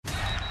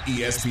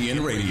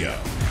ESPN Radio.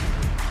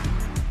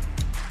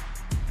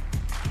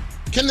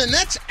 Can the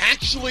Nets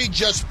actually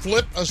just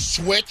flip a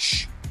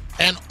switch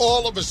and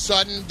all of a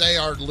sudden they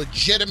are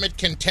legitimate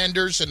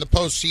contenders in the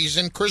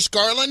postseason? Chris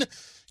Garland,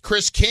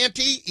 Chris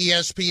Canty,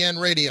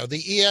 ESPN Radio,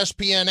 the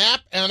ESPN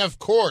app, and of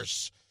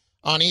course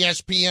on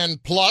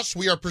ESPN Plus.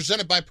 We are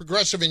presented by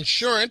Progressive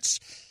Insurance.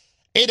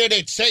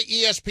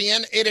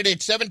 888-SAY-ESPN,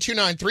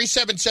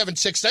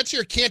 888-729-3776. That's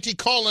your Canty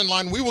call-in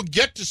line. We will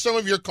get to some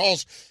of your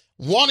calls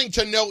wanting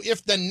to know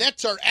if the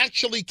Nets are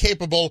actually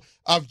capable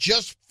of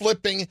just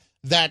flipping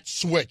that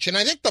switch. And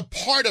I think the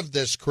part of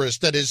this, Chris,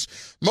 that is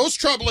most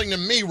troubling to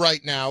me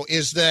right now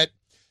is that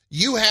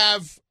you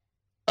have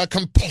a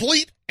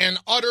complete and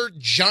utter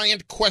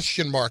giant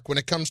question mark when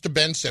it comes to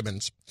Ben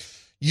Simmons.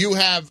 You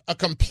have a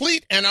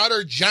complete and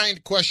utter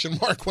giant question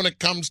mark when it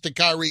comes to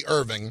Kyrie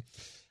Irving.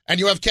 And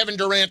you have Kevin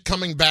Durant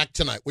coming back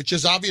tonight, which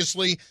is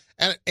obviously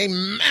a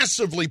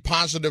massively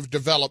positive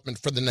development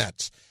for the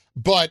Nets.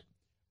 But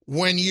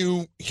when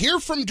you hear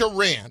from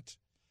Durant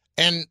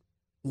and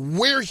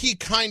where he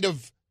kind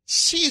of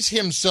sees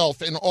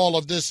himself in all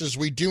of this as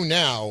we do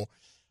now,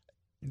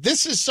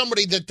 this is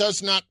somebody that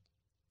does not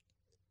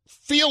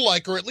feel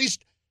like, or at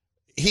least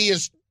he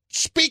is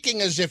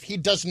speaking as if he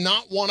does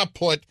not want to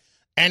put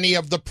any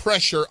of the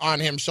pressure on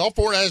himself,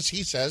 or as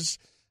he says,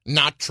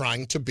 not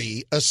trying to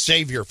be a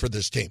savior for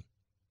this team.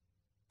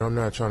 I'm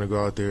not trying to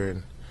go out there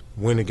and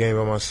win the game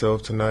by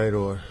myself tonight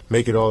or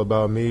make it all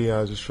about me.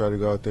 I just try to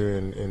go out there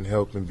and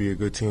help and be a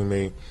good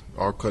teammate.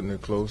 Are cutting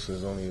it close.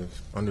 There's only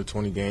under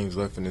 20 games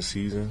left in the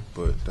season,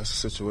 but that's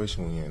the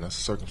situation we're in. That's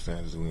the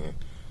circumstances we're in.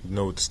 You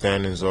know what the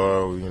standings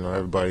are. You know,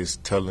 everybody's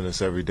telling us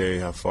every day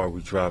how far we're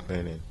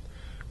dropping and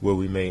where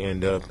we may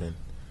end up, and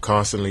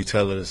constantly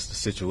telling us the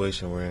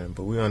situation we're in.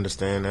 But we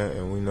understand that,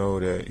 and we know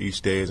that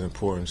each day is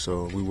important.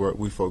 So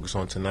we focus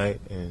on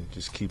tonight and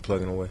just keep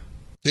plugging away.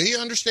 Do you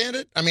understand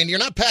it? I mean, you're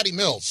not Patty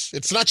Mills.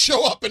 It's not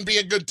show up and be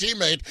a good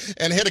teammate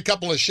and hit a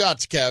couple of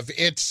shots, Kev.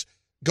 It's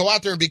go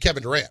out there and be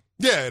Kevin Durant.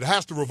 Yeah, it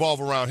has to revolve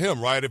around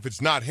him, right? If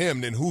it's not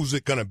him, then who's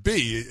it going to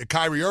be?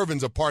 Kyrie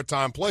Irving's a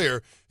part-time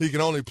player. He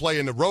can only play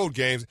in the road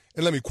games.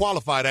 And let me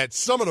qualify that,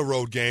 some of the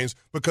road games,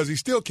 because he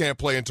still can't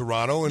play in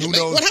Toronto. And who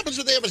knows? What happens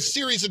if they have a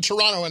series in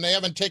Toronto and they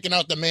haven't taken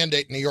out the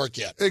mandate in New York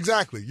yet?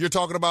 Exactly. You're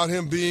talking about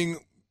him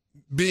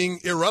being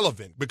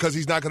irrelevant because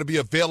he's not going to be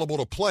available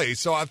to play.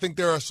 So I think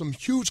there are some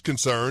huge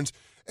concerns.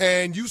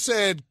 And you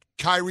said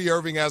Kyrie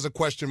Irving has a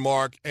question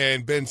mark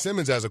and Ben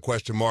Simmons has a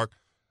question mark.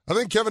 I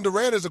think Kevin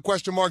Durant is a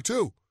question mark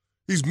too.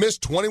 He's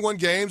missed 21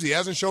 games. He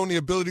hasn't shown the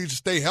ability to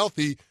stay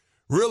healthy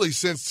really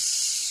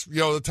since,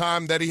 the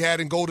time that he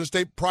had in Golden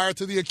State prior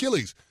to the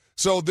Achilles.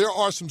 So there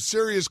are some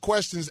serious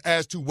questions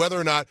as to whether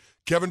or not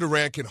Kevin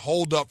Durant can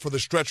hold up for the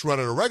stretch run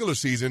of the regular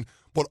season,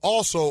 but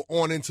also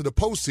on into the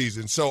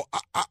postseason. So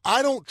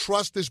I don't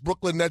trust this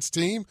Brooklyn Nets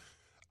team.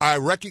 I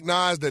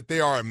recognize that they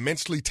are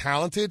immensely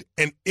talented,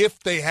 and if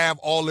they have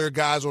all their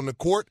guys on the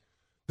court,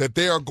 that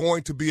they are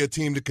going to be a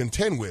team to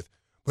contend with.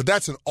 But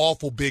that's an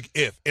awful big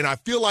if. And I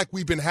feel like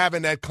we've been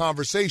having that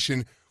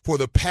conversation for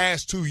the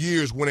past 2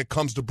 years when it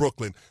comes to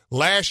Brooklyn.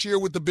 Last year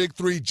with the big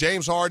three,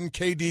 James Harden,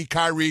 KD,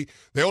 Kyrie,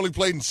 they only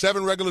played in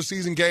 7 regular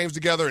season games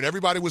together, and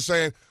everybody was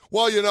saying,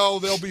 well,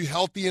 they'll be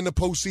healthy in the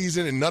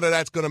postseason and none of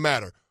that's going to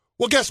matter.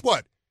 Well, guess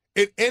what?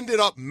 It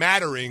ended up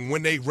mattering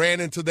when they ran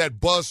into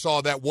that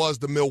buzzsaw that was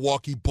the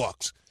Milwaukee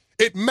Bucks.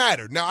 It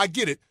mattered. Now, I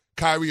get it.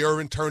 Kyrie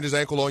Irving turned his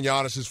ankle on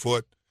Giannis's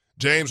foot.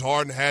 James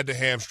Harden had the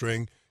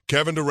hamstring.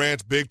 Kevin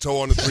Durant's big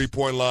toe on the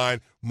three-point line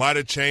might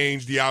have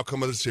changed the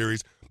outcome of the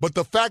series. But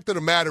the fact of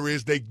the matter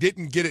is they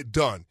didn't get it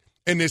done.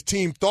 And this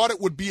team thought it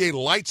would be a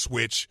light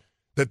switch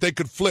that they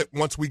could flip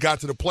once we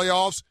got to the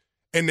playoffs,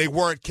 and they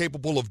weren't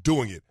capable of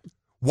doing it.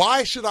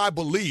 Why should I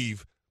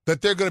believe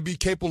that they're going to be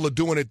capable of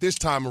doing it this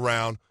time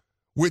around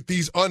with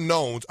these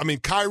unknowns? I mean,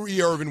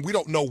 Kyrie Irving, we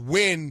don't know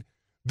when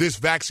this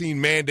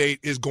vaccine mandate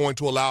is going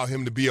to allow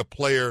him to be a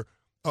player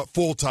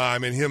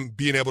full-time and him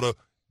being able to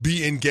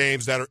be in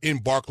games that are in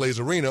Barclays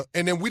Arena.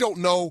 And then we don't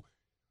know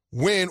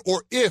when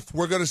or if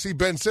we're going to see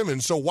Ben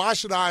Simmons. So why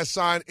should I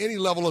assign any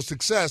level of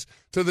success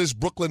to this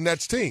Brooklyn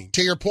Nets team?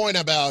 To your point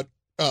about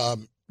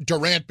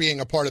Durant being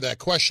a part of that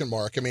question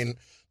mark, I mean,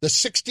 the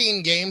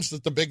 16 games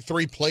that the big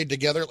three played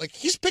together,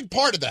 he's a big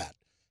part of that.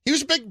 He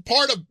was a big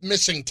part of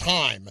missing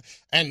time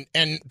and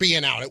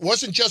being out. It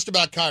wasn't just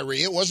about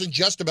Kyrie. It wasn't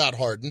just about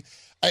Harden.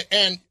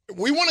 And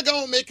we want to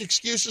go and make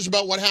excuses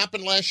about what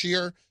happened last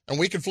year, and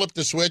we can flip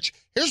the switch.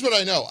 Here's what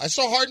I know. I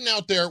saw Harden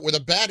out there with a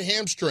bad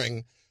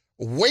hamstring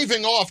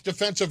waving off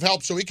defensive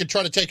help so he could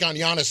try to take on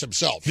Giannis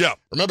himself. Yeah.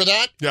 Remember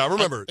that? Yeah, I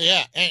remember it.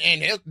 Yeah,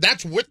 and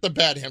that's with the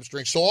bad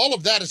hamstring. So all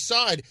of that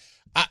aside,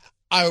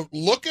 I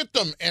look at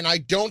them and I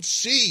don't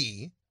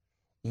see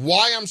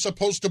why I'm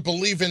supposed to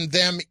believe in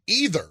them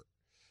either.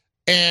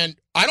 And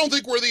I don't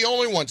think we're the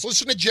only ones.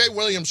 Listen to Jay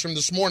Williams from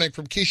this morning,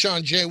 from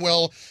Keyshawn, J.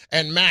 Will,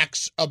 and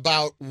Max,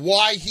 about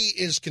why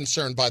he is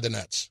concerned by the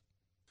Nets.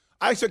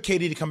 I expect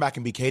KD to come back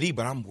and be KD,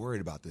 but I'm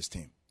worried about this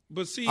team.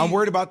 But see, I'm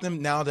worried about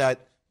them now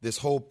that this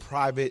whole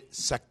private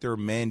sector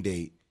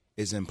mandate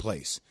is in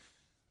place.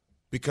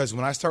 because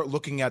when I start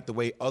looking at the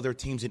way other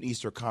teams in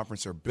Eastern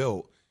Conference are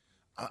built,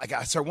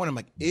 I start wondering,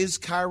 like, is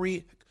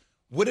Kyrie?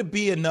 Would it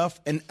be enough?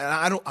 And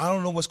I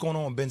don't know what's going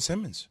on with Ben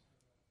Simmons.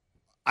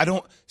 I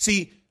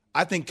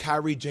think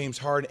Kyrie, James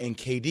Harden, and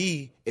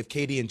KD. If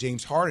KD and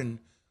James Harden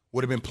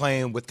would have been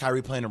playing with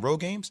Kyrie playing in road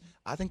games,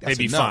 I think that's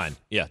they'd be enough. fine.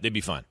 Yeah, they'd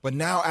be fine. But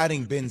now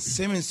adding Ben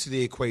Simmons to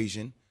the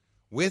equation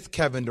with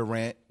Kevin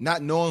Durant,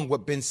 not knowing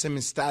what Ben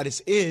Simmons'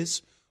 status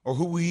is or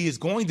who he is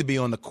going to be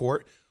on the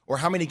court or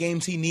how many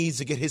games he needs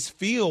to get his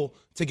feel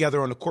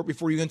together on the court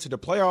before you get into the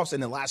playoffs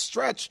and the last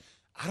stretch,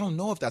 I don't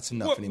know if that's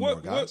enough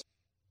anymore, guys.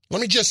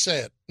 Let me just say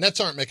it.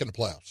 Nets aren't making the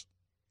playoffs.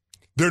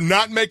 They're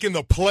not making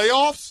the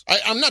playoffs?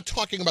 I'm not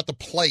talking about the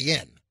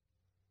play-in.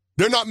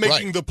 They're not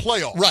making the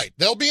playoffs. Right.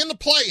 They'll be in the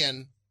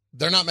play-in.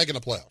 They're not making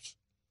the playoffs.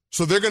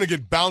 So they're going to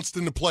get bounced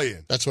in the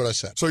play-in. That's what I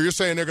said. So you're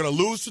saying they're going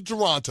to lose to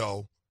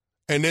Toronto,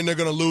 and then they're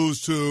going to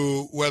lose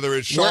to whether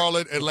it's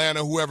Charlotte,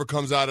 Atlanta, whoever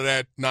comes out of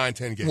that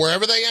 9-10 game.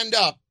 Wherever they end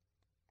up,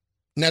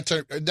 Nets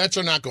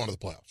are not going to the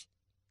playoffs.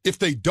 If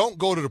they don't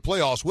go to the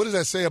playoffs, what does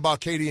that say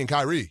about KD and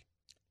Kyrie?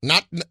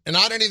 Not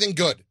anything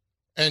good.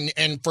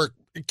 And for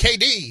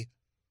KD,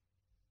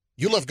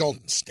 you left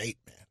Golden State,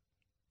 man.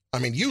 I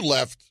mean, you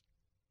left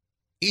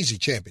easy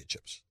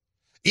championships.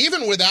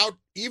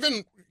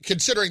 Even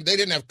considering they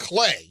didn't have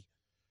Clay,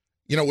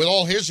 with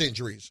all his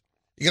injuries.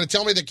 You going to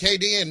tell me that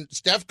KD and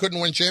Steph couldn't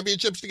win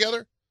championships together?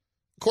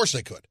 Of course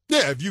they could.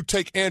 Yeah, if you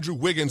take Andrew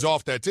Wiggins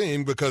off that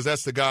team, because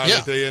that's the guy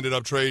that they ended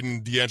up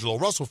trading D'Angelo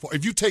Russell for.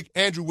 If you take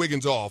Andrew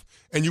Wiggins off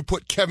and you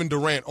put Kevin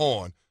Durant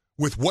on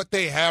with what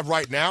they have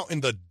right now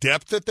and the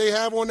depth that they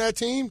have on that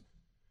team,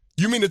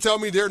 you mean to tell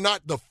me they're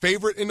not the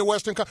favorite in the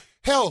Western Conference?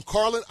 Hell,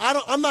 Carlin,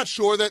 I'm not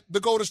sure that the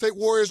Golden State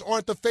Warriors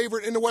aren't the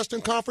favorite in the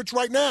Western Conference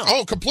right now.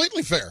 Oh,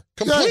 completely fair.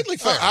 Completely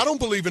fair. I don't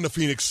believe in the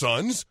Phoenix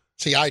Suns.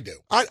 See, I do.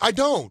 I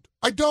don't.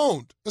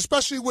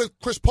 Especially with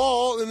Chris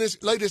Paul and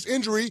his latest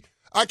injury.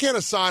 I can't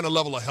assign a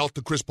level of health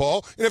to Chris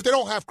Paul. And if they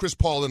don't have Chris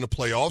Paul in the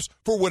playoffs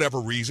for whatever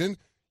reason,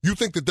 you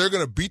think that they're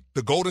going to beat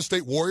the Golden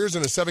State Warriors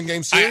in a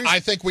 7-game series? I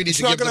think we need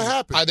to give them.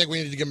 Happen. I think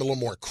we need to give them a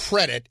little more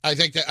credit. I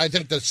think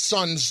the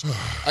Suns.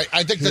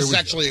 I think this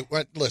actually.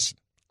 Listen,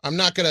 I'm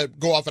not going to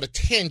go off at a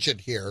tangent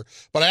here,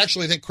 but I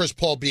actually think Chris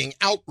Paul being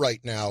out right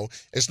now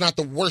is not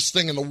the worst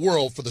thing in the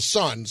world for the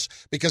Suns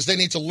because they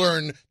need to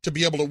learn to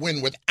be able to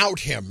win without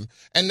him.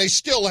 And they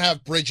still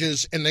have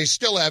Bridges, and they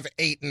still have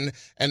Ayton,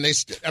 and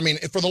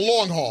for the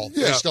long haul,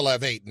 they still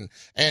have Ayton,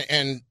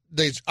 and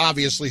they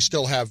obviously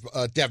still have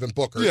Devin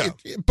Booker. Yeah.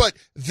 But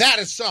that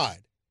aside,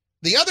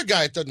 the other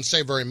guy it doesn't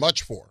say very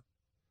much for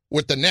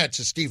with the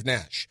Nets is Steve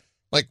Nash.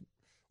 Like,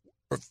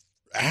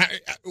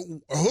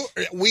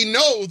 we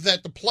know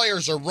that the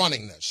players are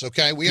running this,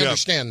 okay? We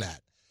understand that.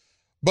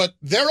 But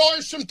there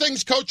are some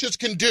things coaches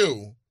can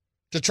do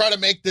to try to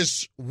make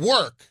this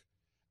work.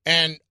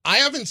 And I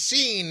haven't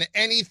seen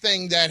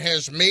anything that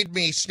has made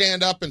me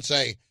stand up and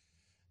say,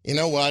 you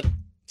know what?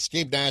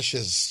 Steve Nash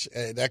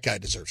that guy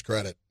deserves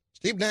credit.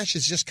 Steve Nash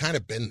has just kind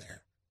of been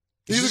there.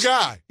 He's a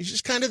guy. He's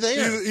just kind of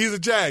there. He's a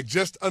Jag,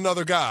 just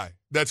another guy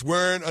that's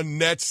wearing a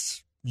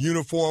Nets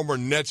uniform or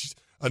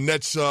a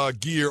Nets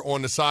gear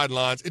on the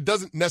sidelines. It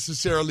doesn't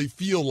necessarily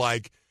feel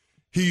like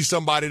he's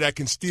somebody that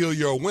can steal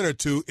you a win or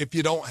two if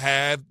you don't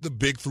have the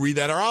big three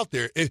that are out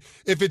there.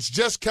 If it's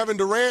just Kevin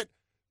Durant,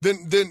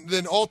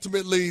 then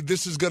ultimately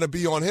this is going to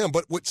be on him.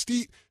 But what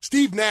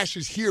Steve Nash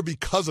is here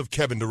because of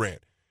Kevin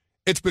Durant.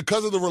 It's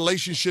because of the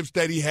relationships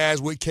that he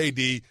has with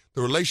KD,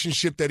 the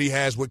relationship that he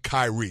has with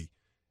Kyrie.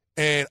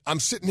 And I'm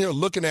sitting here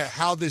looking at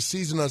how this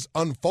season has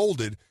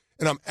unfolded,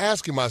 and I'm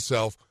asking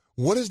myself,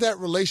 what has that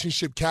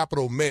relationship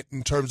capital meant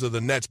in terms of the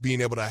Nets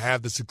being able to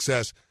have the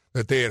success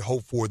that they had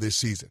hoped for this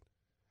season?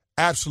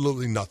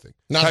 Absolutely nothing.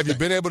 Have you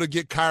been able to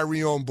get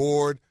Kyrie on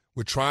board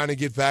with trying to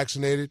get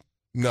vaccinated?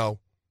 No,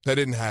 that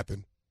didn't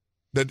happen.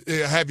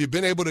 Have you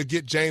been able to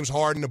get James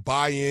Harden to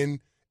buy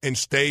in and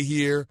stay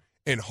here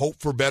and hope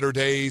for better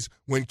days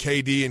when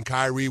KD and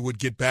Kyrie would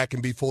get back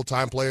and be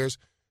full-time players?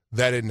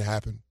 That didn't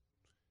happen.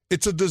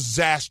 It's a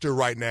disaster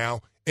right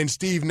now, and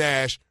Steve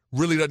Nash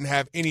really doesn't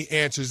have any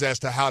answers as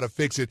to how to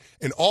fix it.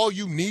 And all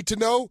you need to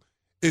know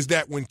is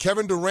that when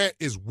Kevin Durant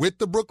is with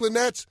the Brooklyn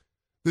Nets,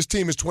 this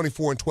team is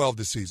 24-12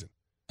 this season.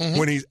 Mm-hmm.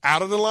 When he's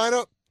out of the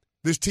lineup,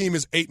 this team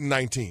is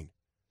 8-19.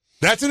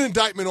 That's an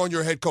indictment on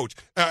your head coach.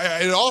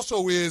 It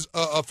also is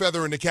a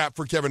feather in the cap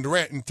for Kevin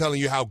Durant and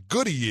telling you how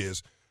good he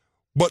is.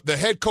 But the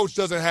head coach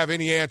doesn't have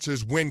any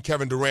answers when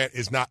Kevin Durant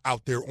is not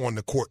out there on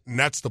the court, and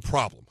that's the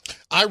problem.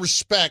 I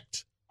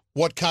respect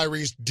what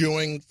Kyrie's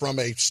doing from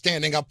a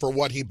standing up for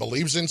what he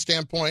believes in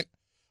standpoint,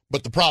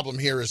 but the problem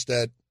here is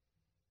that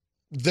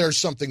there's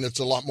something that's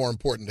a lot more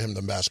important to him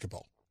than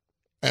basketball.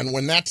 And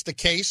when that's the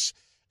case,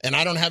 and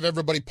I don't have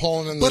everybody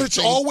pulling in the But it's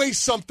always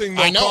something,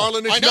 though,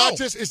 Carlin. It's not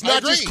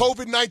just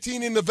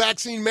COVID-19 and the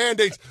vaccine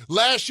mandates.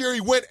 Last year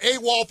he went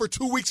AWOL for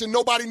 2 weeks and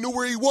nobody knew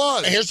where he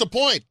was. And here's the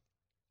point.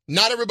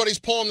 Not everybody's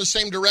pulling the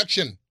same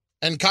direction.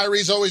 And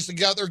Kyrie's always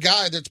the other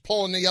guy that's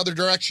pulling the other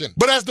direction.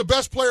 But as the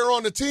best player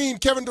on the team,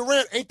 Kevin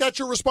Durant, ain't that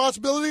your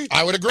responsibility?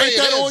 I would agree. Ain't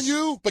that on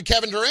you? But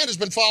Kevin Durant has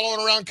been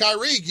following around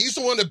Kyrie. He's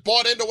the one that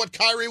bought into what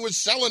Kyrie was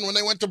selling when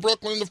they went to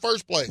Brooklyn in the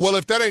first place. Well,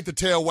 if that ain't the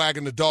tail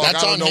wagging the dog,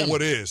 That's I don't know him.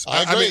 what is.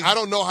 I agree. mean, I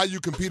don't know how you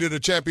compete at a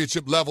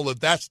championship level if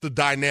that's the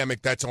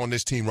dynamic that's on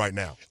this team right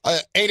now.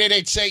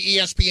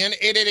 888-SAY-ESPN,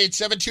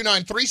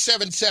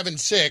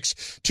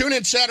 888-729-3776. Tune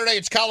in Saturday.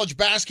 It's college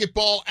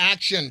basketball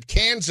action.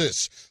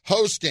 Kansas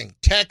hosting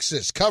Texas.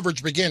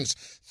 Coverage begins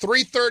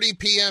 3:30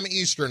 p.m.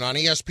 Eastern on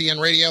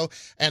ESPN Radio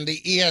and the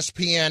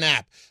ESPN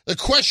app. The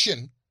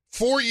question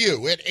for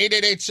you at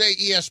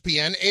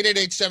 888-SAY-ESPN,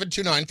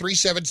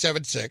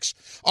 888-729-3776,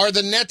 are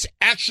the Nets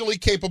actually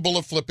capable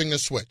of flipping the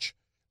switch?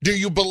 Do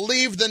you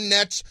believe the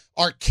Nets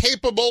are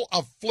capable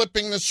of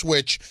flipping the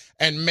switch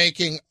and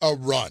making a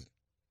run?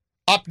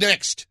 Up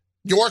next,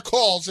 your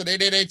calls at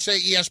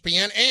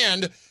 888-SAY-ESPN,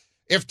 and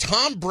if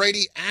Tom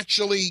Brady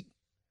actually,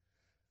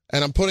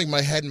 and I'm putting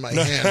my head in my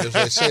hand as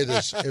I say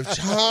this, if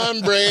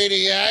Tom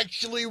Brady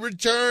actually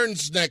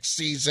returns next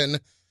season,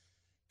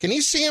 can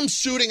you see him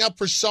suiting up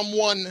for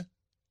someone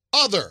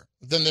other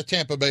than the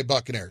Tampa Bay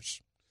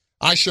Buccaneers?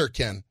 I sure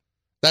can.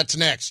 That's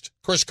next.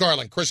 Chris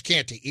Carlin, Chris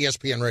Canty,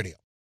 ESPN Radio.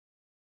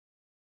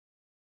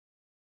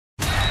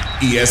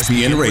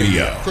 ESPN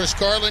Radio. Chris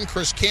Carlin,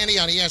 Chris Canty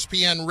on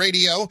ESPN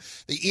Radio,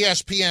 the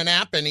ESPN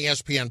app, and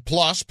ESPN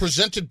Plus,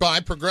 presented by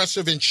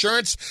Progressive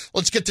Insurance.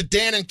 Let's get to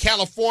Dan in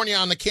California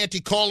on the Canty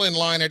call-in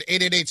line at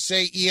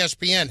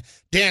 888-SAY-ESPN.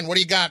 Dan, what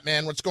do you got,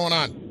 man? What's going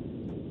on?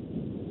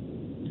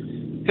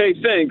 Hey,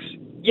 thanks.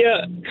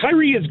 Yeah,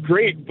 Kyrie is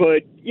great,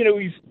 but,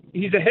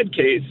 he's a head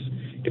case.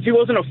 If he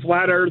wasn't a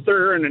flat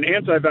earther and an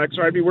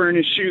anti-vaxxer, I'd be wearing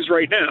his shoes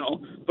right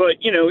now. But,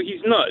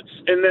 he's nuts.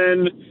 And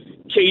then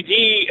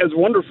KD, as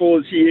wonderful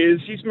as he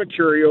is, he's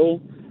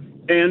mercurial.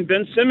 And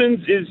Ben Simmons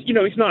is,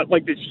 he's not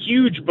like this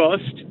huge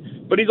bust,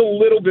 but he's a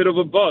little bit of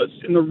a bust.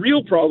 And the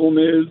real problem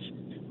is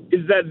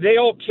that they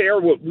all care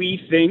what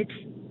we think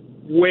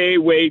way,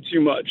 way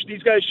too much.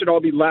 These guys should all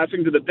be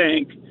laughing to the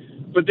bank,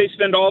 but they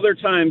spend all their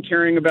time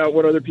caring about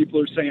what other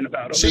people are saying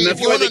about them. See,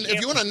 if you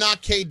want to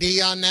knock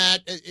KD on that,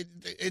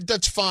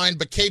 that's fine,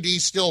 but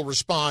KD still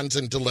responds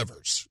and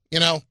delivers.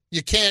 You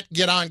can't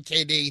get on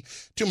KD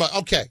too much.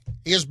 Okay,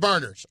 he has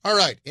burners. All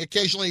right,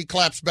 occasionally he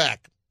claps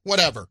back.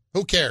 Whatever.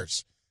 Who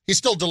cares? He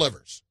still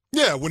delivers.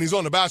 Yeah, when he's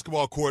on the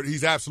basketball court,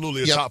 he's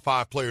absolutely a top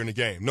 5 player in the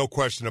game. No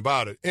question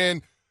about it.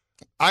 And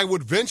I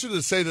would venture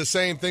to say the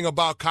same thing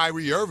about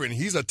Kyrie Irving.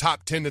 He's a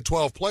top 10 to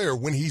 12 player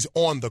when he's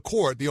on the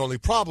court. The only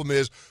problem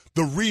is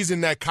the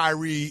reason that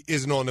Kyrie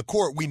isn't on the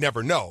court, we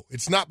never know.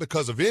 It's not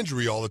because of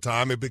injury all the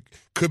time. It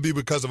could be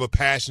because of a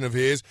passion of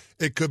his.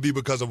 It could be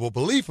because of a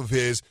belief of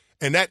his.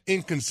 And that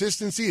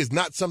inconsistency is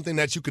not something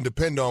that you can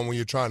depend on when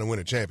you're trying to win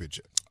a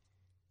championship.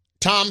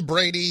 Tom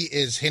Brady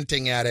is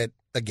hinting at it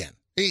again.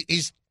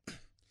 He's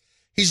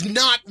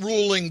not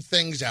ruling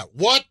things out.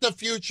 What the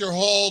future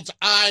holds,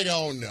 I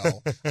don't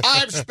know.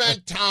 I've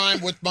spent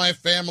time with my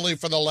family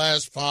for the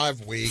last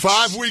 5 weeks.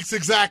 5 weeks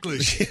exactly.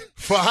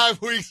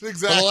 5 weeks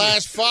exactly. For the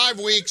last 5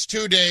 weeks,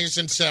 2 days,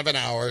 and 7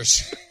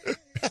 hours.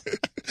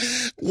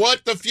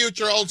 What the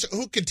future holds,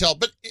 who can tell?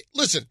 But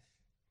listen,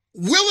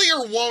 will he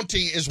or won't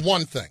he is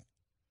one thing.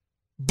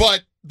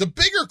 But the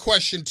bigger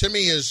question to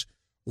me is,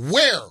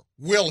 where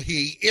will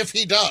he if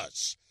he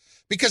does?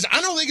 Because I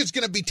don't think it's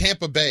going to be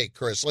Tampa Bay,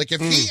 Chris. Like,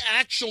 if he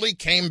actually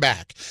came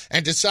back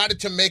and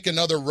decided to make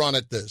another run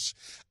at this,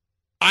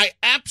 I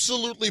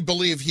absolutely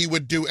believe he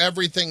would do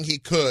everything he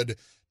could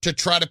to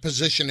try to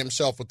position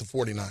himself with the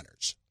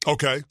 49ers.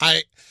 Okay.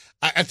 I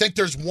think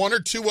there's one or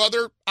two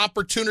other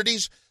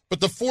opportunities, but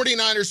the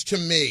 49ers, to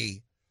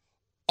me,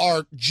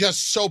 are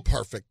just so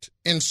perfect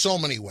in so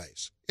many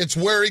ways. It's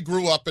where he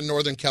grew up in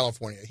Northern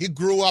California. He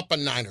grew up a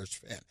Niners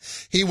fan.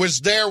 He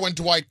was there when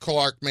Dwight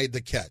Clark made the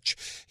catch.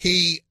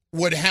 He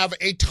would have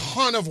a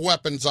ton of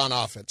weapons on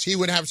offense. He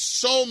would have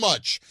so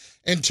much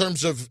in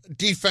terms of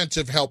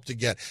defensive help to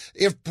get.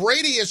 If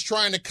Brady is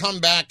trying to come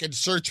back and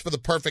search for the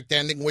perfect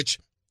ending, which,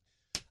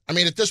 I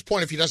mean, at this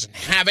point, if he doesn't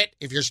have it,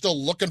 if you're still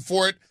looking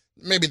for it,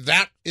 maybe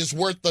that is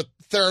worth the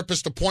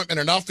therapist appointment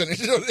enough to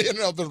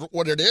know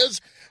what it is.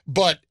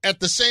 But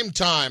at the same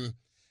time,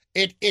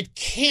 it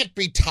can't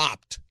be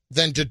topped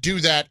than to do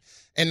that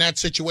in that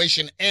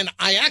situation. And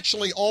I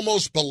actually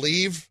almost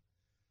believe,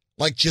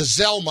 like,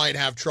 Giselle might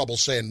have trouble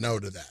saying no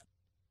to that.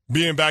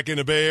 Being back in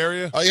the Bay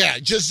Area? Oh, yeah.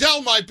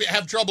 Giselle might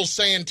have trouble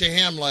saying to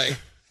him, like,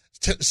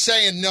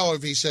 saying no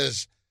if he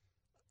says,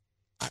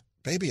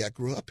 baby, I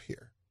grew up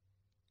here.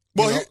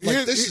 Well,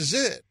 this is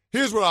it.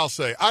 Here's what I'll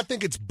say. I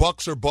think it's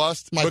Bucks or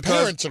bust. My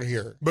parents are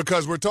here.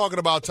 Because we're talking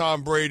about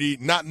Tom Brady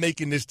not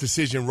making this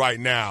decision right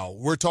now.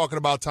 We're talking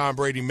about Tom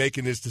Brady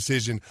making this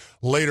decision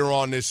later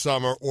on this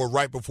summer or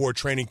right before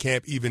training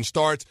camp even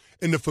starts.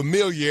 And the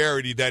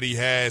familiarity that he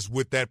has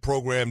with that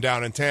program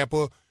down in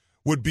Tampa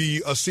would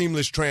be a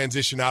seamless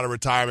transition out of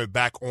retirement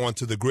back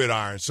onto the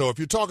gridiron. So if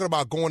you're talking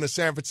about going to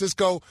San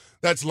Francisco,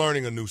 that's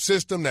learning a new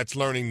system. That's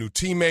learning new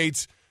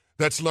teammates.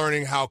 that's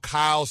learning how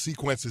Kyle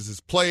sequences his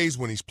plays,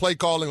 when he's play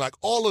calling, like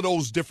all of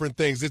those different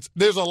things.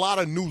 There's a lot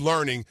of new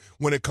learning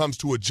when it comes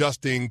to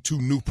adjusting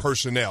to new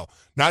personnel.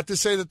 Not to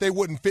say that they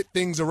wouldn't fit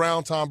things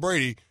around Tom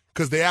Brady,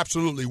 because they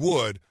absolutely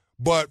would.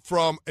 But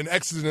from an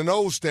X's and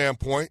O's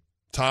standpoint,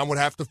 Tom would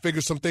have to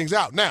figure some things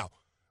out. Now,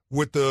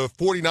 with the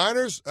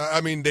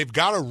 49ers, they've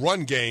got a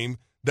run game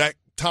that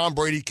Tom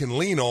Brady can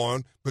lean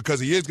on because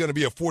he is going to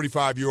be a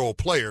 45-year-old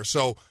player.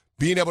 So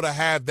being able to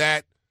have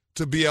that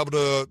to be able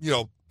to,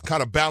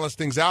 kind of balance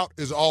things out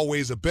is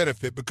always a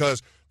benefit,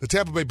 because the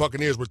Tampa Bay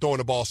Buccaneers were throwing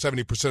the ball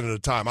 70% of the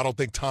time. I don't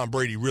think Tom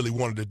Brady really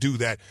wanted to do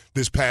that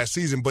this past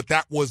season, but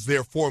that was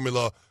their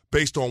formula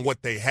based on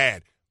what they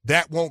had.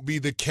 That won't be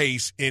the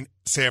case in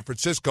San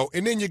Francisco.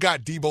 And then you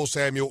got Deebo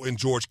Samuel and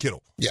George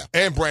Kittle. Yeah.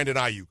 And Brandon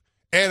Ayuk.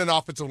 And an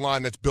offensive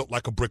line that's built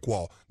like a brick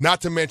wall.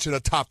 Not to mention a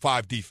top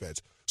 5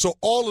 defense. So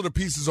all of the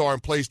pieces are in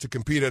place to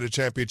compete at a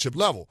championship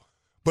level.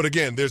 But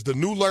again, there's the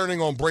new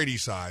learning on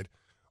Brady's side.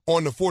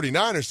 On the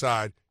 49ers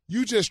side,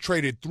 you just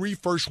traded 3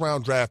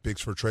 first-round draft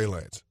picks for Trey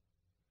Lance.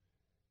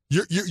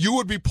 You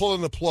would be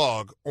pulling the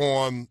plug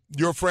on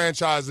your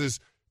franchise's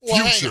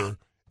future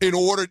in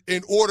order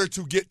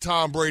to get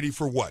Tom Brady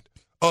for what?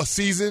 A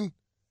season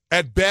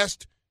at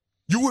best?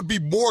 You would be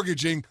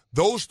mortgaging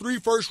those 3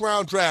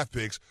 first-round draft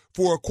picks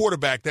for a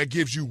quarterback that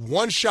gives you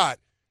one shot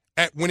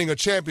at winning a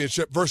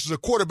championship versus a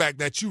quarterback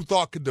that you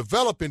thought could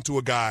develop into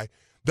a guy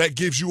that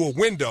gives you a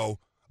window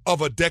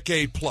of a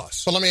decade plus.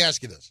 So let me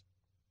ask you this.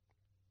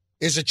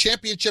 Is a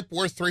championship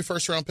worth 3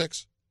 first-round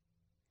picks?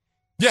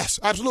 Yes,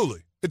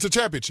 absolutely. It's a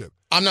championship.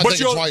 I'm not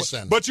thinking twice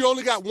then. But you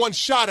only got one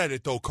shot at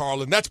it, though,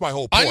 Carl, and that's my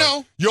whole point. I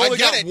know. You only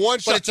got one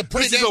shot. But it's a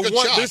pretty damn good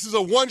shot. This is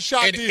a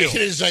one-shot deal. It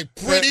is a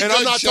pretty good shot. And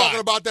I'm not talking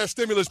about that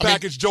stimulus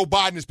package Joe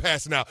Biden is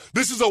passing out.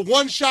 This is a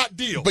one-shot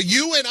deal. But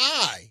you and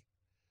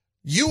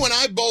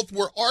I both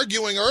were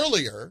arguing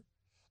earlier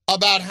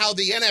about how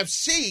the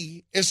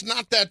NFC is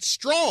not that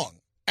strong,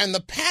 and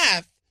the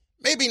path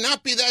maybe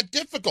not be that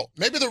difficult.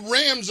 Maybe the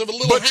Rams have a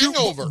little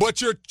hangover.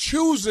 But you're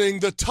choosing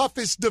the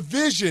toughest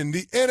division,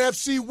 the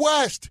NFC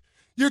West.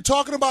 You're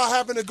talking about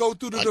having to go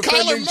through the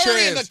defending Kyler Murray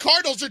champs. and the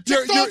Cardinals are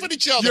ticked off at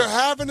each other. You're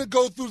having to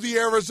go through the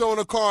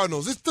Arizona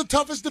Cardinals. It's the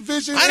toughest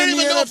division in the NFC. I don't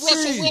even know if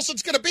Russell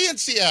Wilson's going to be in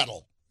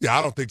Seattle. Yeah,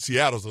 I don't think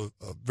Seattle's a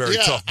very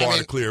tough bar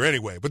to clear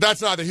anyway. But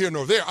that's neither here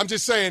nor there. I'm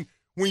just saying,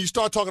 when you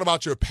start talking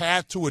about your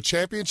path to a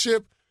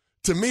championship,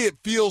 to me it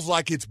feels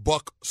like it's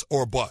buck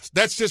or bust.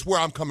 That's just where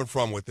I'm coming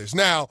from with this.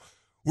 Now,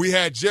 we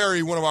had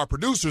Jerry, one of our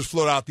producers,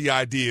 float out the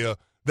idea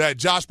that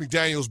Josh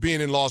McDaniels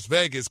being in Las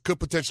Vegas could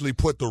potentially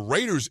put the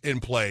Raiders in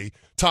play.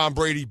 Tom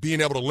Brady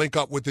being able to link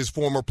up with his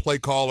former play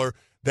caller,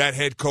 that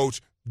head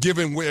coach,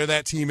 given where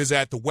that team is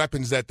at, the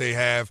weapons that they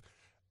have.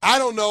 I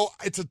don't know.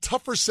 It's a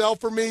tougher sell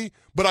for me,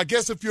 but I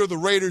guess if you're the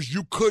Raiders,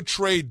 you could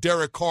trade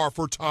Derek Carr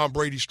for Tom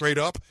Brady straight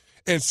up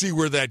and see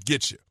where that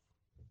gets you.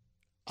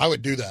 I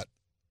would do that.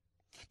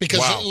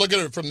 Because look at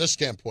it from this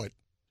standpoint.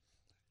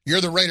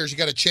 You're the Raiders. You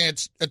got a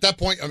chance at that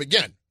point.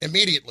 Again,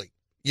 immediately,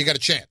 you got a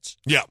chance.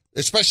 Yeah.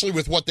 Especially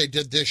with what they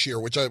did this year,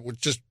 which was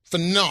just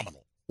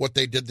phenomenal, what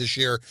they did this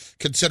year,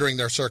 considering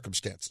their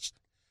circumstances.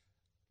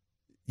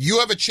 You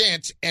have a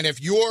chance, and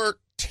if you're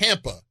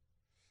Tampa,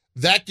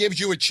 that gives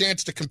you a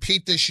chance to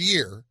compete this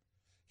year.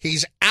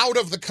 He's out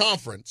of the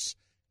conference,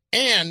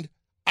 and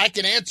I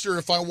can answer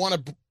if I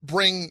want to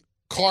bring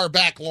Carr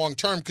back long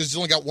term because he's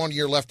only got 1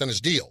 year left on his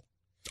deal.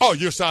 Oh,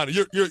 you're signing.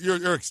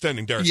 You're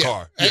extending Derek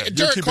Carr. Yeah,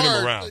 you're keeping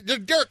him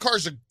around. Derek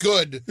Carr's a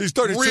good, he's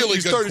 32, really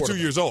he's good 32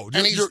 years old.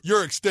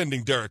 You're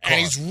extending Derek Carr.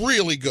 And he's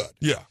really good.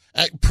 Yeah.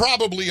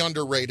 Probably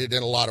underrated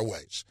in a lot of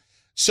ways.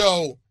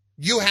 So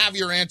you have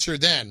your answer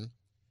then.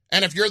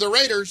 And if you're the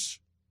Raiders,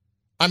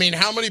 how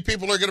many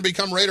people are going to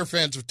become Raider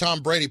fans if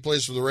Tom Brady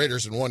plays for the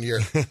Raiders in 1 year?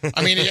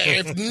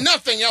 If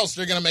nothing else,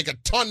 they're going to make a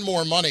ton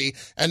more money,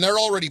 and they're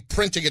already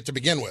printing it to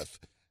begin with.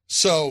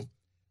 So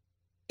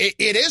it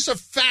is a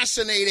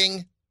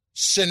fascinating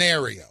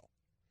scenario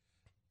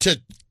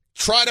to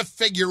try to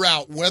figure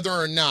out whether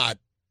or not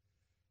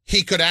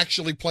he could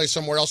actually play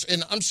somewhere else.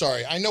 And I'm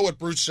sorry, I know what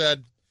Bruce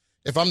said.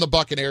 If I'm the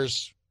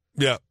Buccaneers,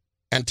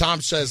 and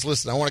Tom says,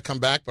 listen, I want to come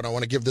back, but I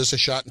want to give this a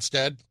shot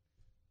instead,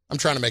 I'm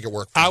trying to make it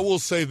work for I him. will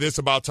say this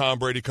about Tom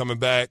Brady coming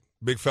back,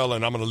 big fella,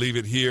 and I'm going to leave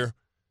it here.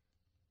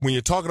 When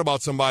you're talking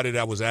about somebody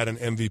that was at an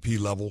MVP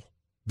level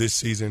this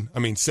season,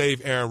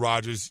 save Aaron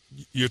Rodgers,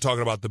 you're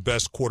talking about the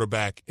best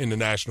quarterback in the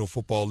National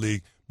Football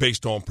League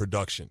based on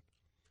production.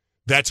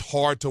 That's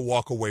hard to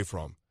walk away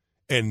from.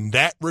 And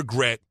that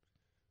regret,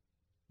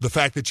 the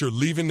fact that you're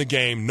leaving the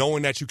game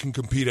knowing that you can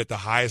compete at the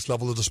highest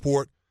level of the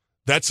sport,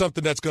 that's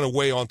something that's going to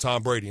weigh on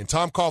Tom Brady. And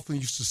Tom Coughlin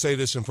used to say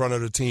this in front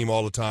of the team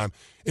all the time.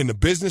 In the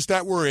business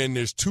that we're in,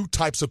 there's 2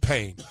 types of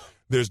pain.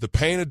 There's the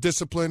pain of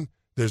discipline.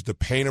 There's the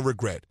pain of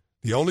regret.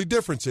 The only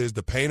difference is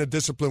the pain of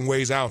discipline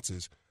weighs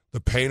ounces.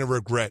 The pain of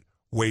regret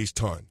weighs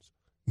tons.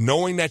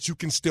 Knowing that you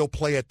can still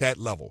play at that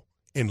level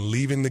and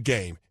leaving the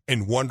game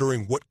and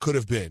wondering what could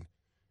have been,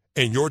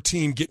 and your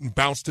team getting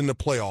bounced in the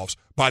playoffs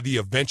by the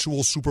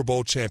eventual Super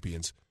Bowl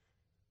champions,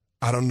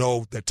 I don't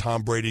know that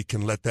Tom Brady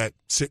can let that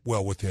sit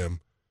well with him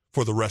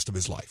for the rest of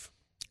his life.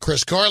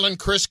 Chris Carlin,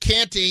 Chris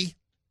Canty,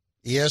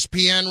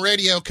 ESPN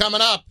Radio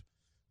coming up.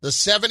 The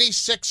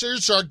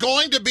 76ers are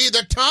going to be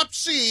the top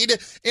seed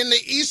in the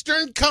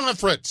Eastern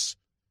Conference.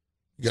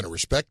 You going to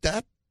respect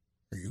that?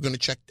 Or are you going to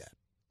check that?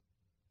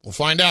 We'll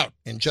find out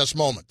in just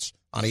moments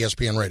on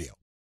ESPN Radio.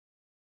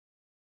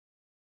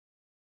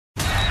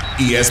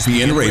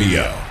 ESPN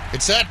Radio.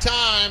 It's that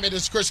time. It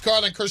is Chris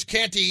Carlin, Chris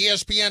Canty,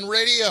 ESPN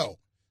Radio,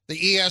 the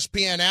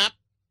ESPN app,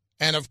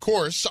 and, of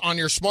course, on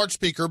your smart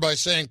speaker by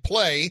saying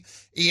play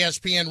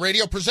ESPN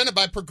Radio, presented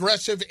by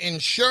Progressive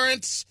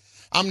Insurance.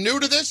 I'm new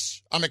to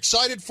this. I'm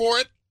excited for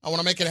it. I want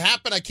to make it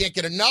happen. I can't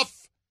get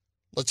enough.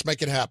 Let's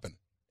make it happen.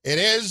 It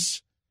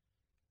is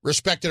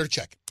respect it or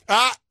check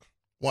it.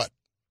 What?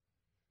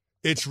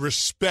 It's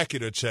respect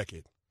it or check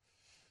it.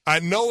 I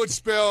know it's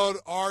spelled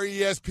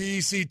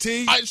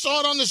R-E-S-P-E-C-T. I saw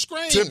it on the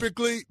screen.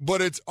 Typically,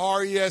 but it's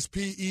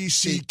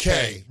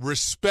R-E-S-P-E-C-K.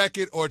 Respect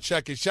it or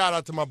check it. Shout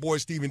out to my boy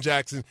Steven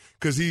Jackson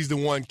because he's the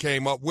one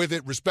came up with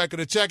it. Respect it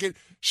or check it.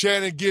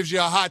 Shannon gives you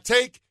a hot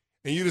take,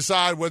 and you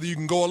decide whether you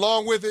can go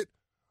along with it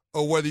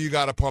or whether you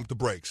got to pump the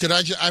brakes.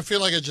 I feel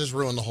like I just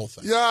ruined the whole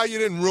thing. Yeah, you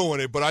didn't ruin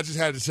it, but I just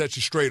had to set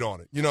you straight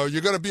on it. You know,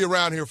 you're going to be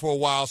around here for a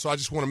while, so I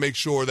just want to make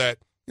sure that,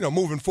 you know,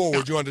 moving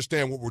forward, you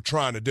understand what we're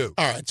trying to do.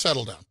 All right,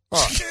 settle down.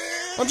 All right.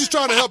 I'm just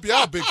trying to help you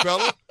out, big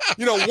fella.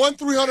 You know, one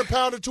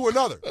 300-pounder to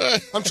another.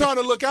 I'm trying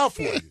to look out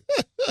for you.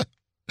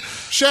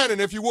 Shannon,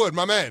 if you would,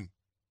 my man.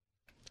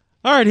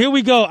 All right, here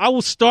we go. I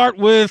will start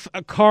with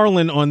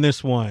Carlin on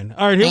this one.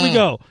 All right, here we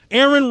go.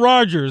 Aaron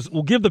Rodgers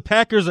will give the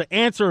Packers an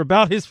answer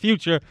about his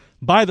future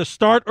by the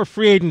start of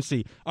free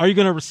agency. Are you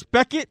going to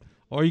respect it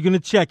or are you going to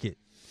check it?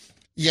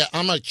 Yeah,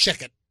 I'm going to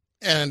check it.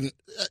 And,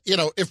 you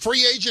know, if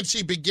free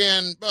agency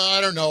began,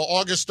 I don't know,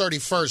 August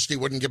 31st, he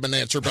wouldn't give an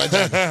answer by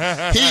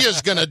then. He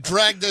is going to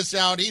drag this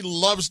out. He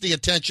loves the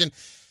attention.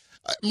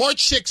 March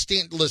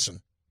 16th,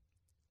 listen,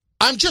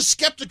 I'm just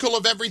skeptical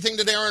of everything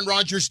that Aaron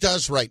Rodgers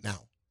does right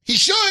now. He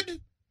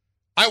should.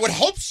 I would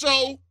hope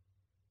so.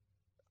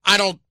 I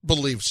don't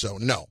believe so.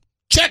 No.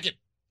 Check it.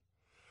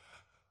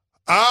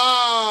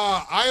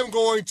 I am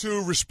going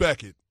to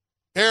respect it.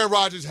 Aaron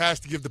Rodgers has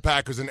to give the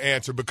Packers an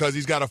answer because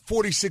he's got a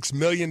 $46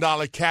 million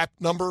cap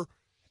number,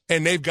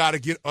 and they've got to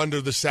get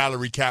under the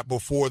salary cap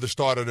before the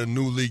start of the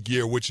new league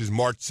year, which is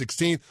March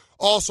 16th,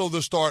 also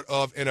the start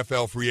of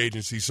NFL free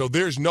agency. So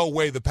there's no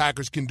way the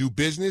Packers can do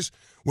business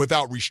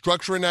without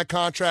restructuring that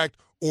contract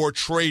or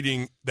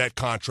trading that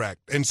contract.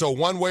 And so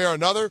one way or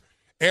another,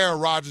 Aaron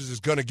Rodgers is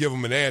going to give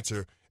them an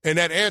answer, and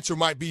that answer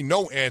might be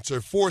no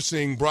answer,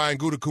 forcing Brian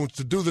Gutekunst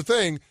to do the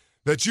thing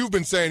that you've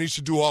been saying he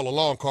should do all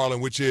along, Carlin,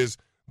 which is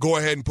go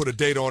ahead and put a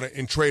date on it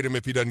and trade him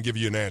if he doesn't give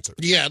you an answer.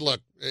 Yeah,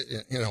 look,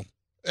 you know,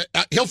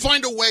 he'll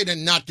find a way to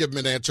not give him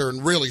an answer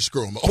and really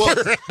screw him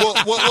over.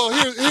 Well,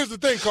 here's the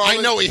thing, Carlin.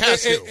 I know he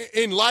has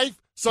to. In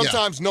life,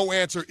 sometimes no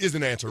answer is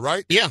an answer,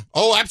 right? Yeah.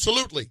 Oh,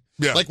 absolutely.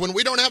 Yeah. Like when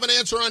we don't have an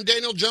answer on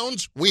Daniel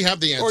Jones, we have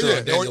the answer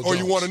on Daniel Jones. Or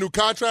you want a new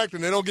contract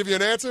and they don't give you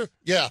an answer?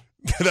 Yeah.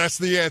 That's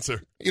the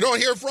answer. You don't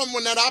hear from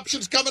when that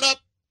option's coming up?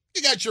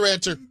 You got your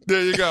answer.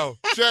 There you go.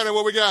 Shannon,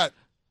 what we got?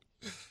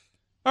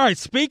 All right,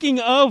 speaking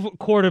of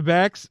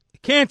quarterbacks,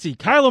 Canty,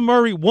 Kyler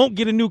Murray won't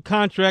get a new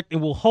contract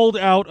and will hold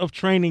out of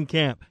training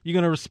camp. You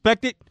going to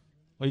respect it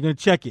or you going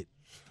to check it?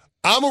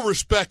 I'm going to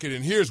respect it,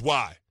 and here's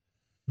why.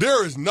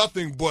 There is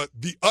nothing but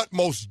the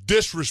utmost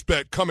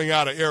disrespect coming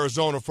out of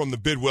Arizona from the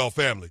Bidwell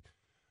family.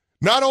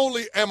 Not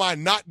only am I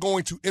not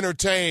going to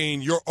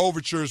entertain your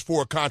overtures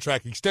for a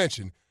contract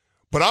extension,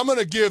 but I'm going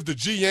to give the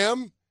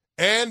GM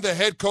and the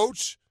head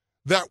coach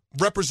that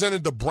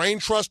represented the brain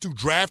trust to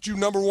draft you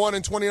number one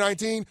in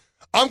 2019,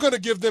 I'm going to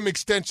give them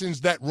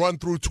extensions that run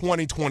through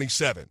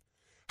 2027.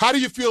 How do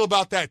you feel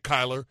about that,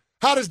 Kyler?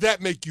 How does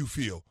that make you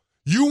feel?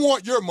 You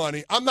want your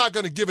money. I'm not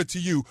going to give it to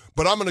you,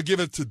 but I'm going to give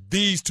it to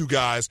these two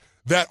guys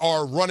that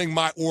are running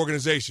my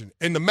organization.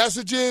 And the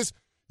message is,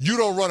 you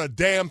don't run a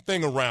damn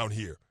thing around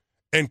here.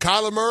 And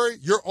Kyler Murray,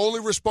 your only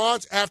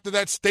response after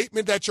that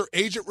statement that your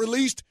agent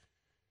released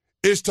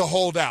is to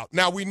hold out.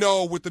 Now, we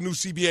know with the new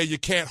CBA you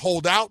can't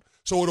hold out,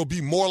 so it'll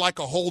be more like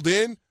a hold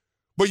in.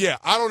 But, yeah,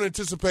 I don't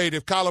anticipate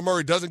if Kyler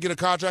Murray doesn't get a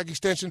contract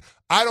extension,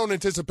 I don't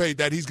anticipate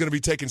that he's going to be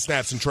taking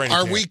snaps in training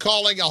camp. Are we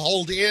calling a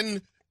hold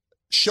in,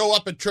 show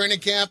up at training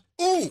camp?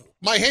 Ooh,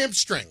 my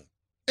hamstring.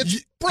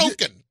 It's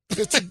broken.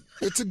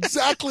 It's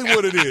exactly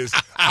what it is.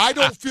 I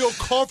don't feel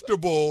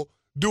comfortable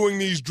doing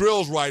these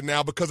drills right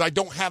now because I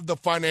don't have the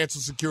financial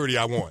security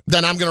I want.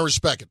 Then I'm going to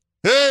respect it.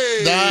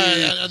 Hey,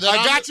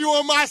 I got you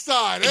on my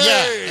side.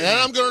 Hey. Yeah, and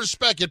I'm going to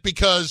respect it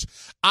because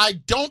I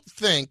don't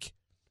think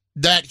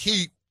that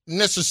he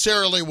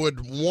necessarily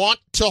would want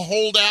to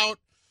hold out,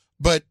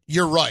 but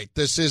you're right.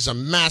 This is a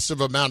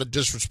massive amount of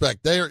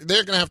disrespect. They're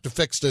going to have to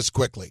fix this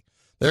quickly.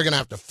 They're going to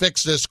have to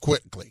fix this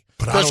quickly.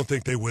 But I don't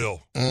think they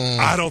will.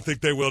 I don't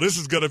think they will. This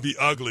is going to be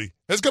ugly.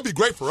 It's going to be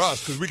great for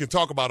us because we can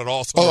talk about it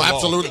all summer long.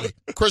 Absolutely.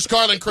 Chris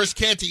Carlin, Chris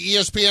Canty,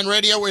 ESPN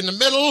Radio, in the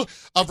middle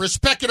of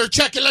Respect It or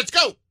Check It. Let's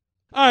go.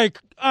 All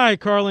right,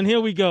 Carlin,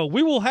 here we go.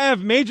 We will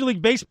have Major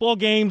League Baseball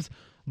games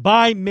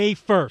by May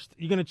 1st.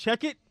 You going to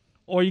check it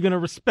or are you going to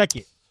respect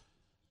it?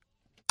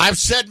 I've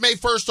said May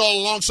 1st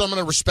all along, so I'm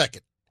going to respect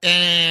it.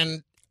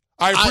 And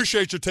I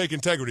appreciate your take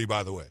integrity,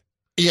 by the way.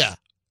 Yeah,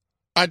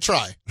 I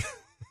try.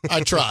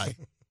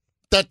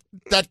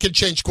 That could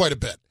change quite a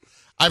bit.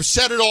 I've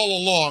said it all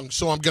along,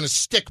 so I'm going to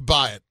stick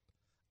by it.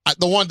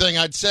 The one thing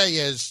I'd say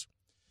is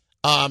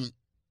I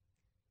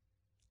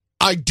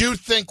do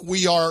think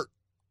we are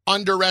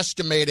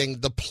underestimating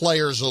the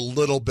players a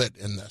little bit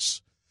in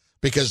this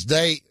because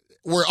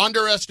we're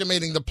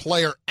underestimating the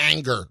player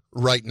anger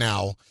right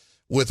now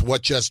with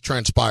what just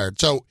transpired.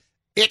 So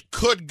it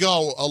could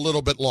go a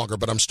little bit longer,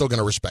 but I'm still going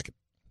to respect it.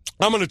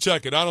 I'm going to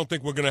check it. I don't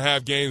think we're going to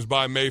have games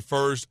by May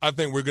 1st. I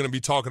think we're going to be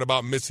talking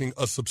about missing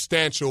a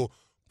substantial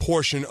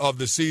portion of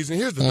the season.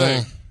 Here's the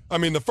thing. I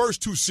mean, the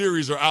first 2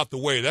 series are out the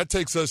way. That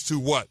takes us to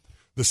what?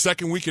 The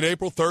second week in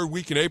April, third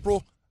week in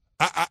April?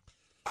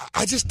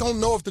 I just don't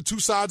know if the two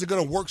sides are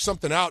going to work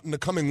something out in the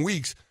coming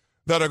weeks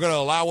that are going to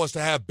allow us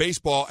to have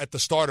baseball at the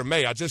start of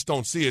May. I just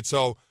don't see it.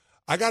 So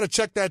I got to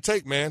check that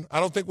tape, man. I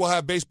don't think we'll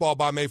have baseball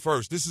by May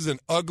 1st. This is an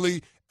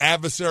ugly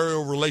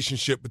adversarial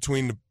relationship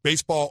between the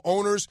baseball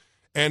owners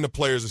and the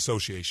Players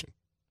Association.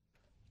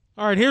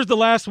 All right, here's the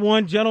last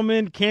one,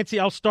 gentlemen. Canty,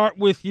 I'll start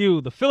with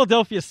you. The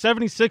Philadelphia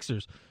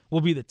 76ers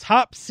will be the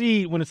top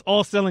seed when it's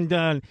all said and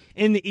done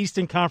in the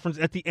Eastern Conference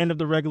at the end of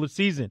the regular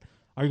season.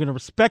 Are you going to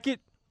respect it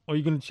or are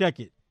you going to check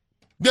it?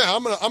 Yeah,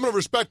 I'm gonna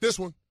respect this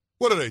one.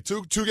 What are they,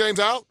 two games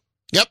out?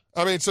 Yep.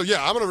 I mean, so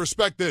yeah, I'm going to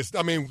respect this.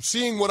 I mean,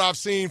 seeing what I've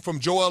seen from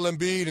Joel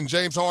Embiid and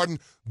James Harden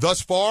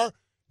thus far,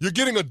 you're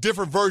getting a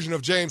different version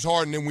of James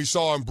Harden than we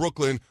saw in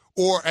Brooklyn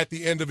or at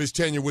the end of his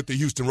tenure with the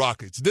Houston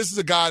Rockets. This is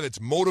a guy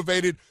that's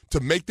motivated to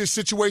make this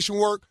situation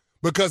work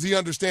because he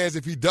understands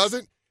if he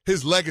doesn't,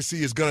 his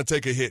legacy is going to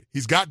take a hit.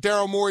 He's got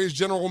Daryl Morey as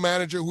general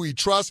manager who he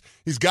trusts.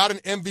 He's got an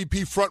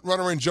MVP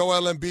frontrunner in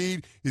Joel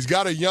Embiid. He's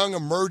got a young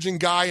emerging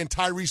guy in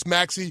Tyrese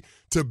Maxey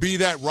to be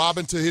that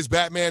Robin to his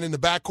Batman in the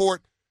backcourt.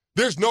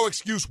 There's no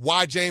excuse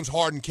why James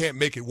Harden can't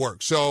make it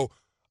work. So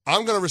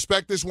I'm going to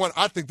respect this one.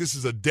 I think this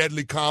is a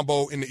deadly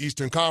combo in the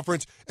Eastern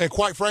Conference. And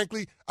quite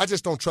frankly, I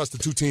just don't trust the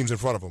two teams in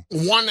front of them.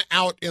 1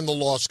 out in the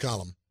loss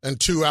column and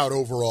 2 out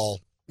overall.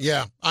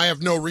 Yeah, I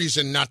have no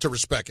reason not to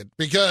respect it.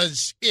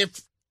 Because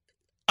if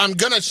I'm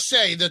going to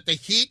say that the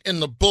Heat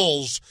and the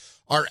Bulls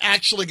are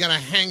actually going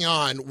to hang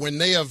on when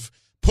they have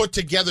put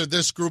together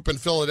this group in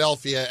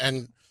Philadelphia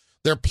and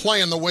they're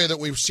playing the way that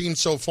we've seen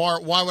so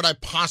far, why would I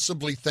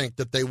possibly think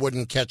that they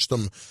wouldn't catch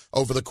them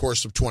over the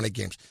course of 20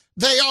 games?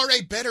 They are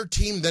a better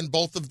team than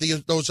both of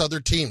those other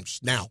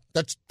teams now.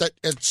 It's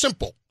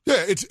simple.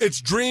 Yeah,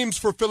 it's dreams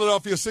for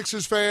Philadelphia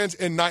Sixers fans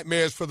and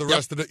nightmares for the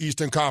rest of the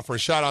Eastern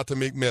Conference. Shout out to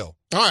Meek Mill.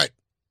 All right.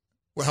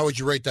 Well, how would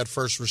you rate that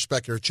first?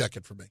 Respect it or check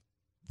it for me?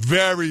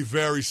 Very,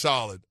 very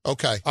solid.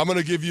 Okay. I'm going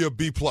to give you a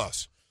B+.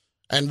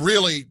 And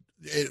really,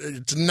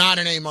 it's not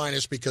an A-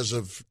 because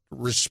of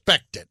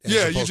respect it.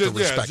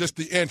 Just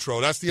the intro.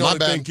 That's the only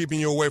thing keeping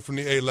you away from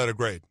the A-letter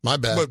grade. My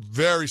bad. But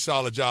very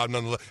solid job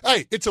nonetheless.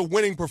 Hey, it's a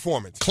winning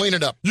performance. Clean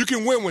it up. You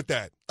can win with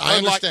that. I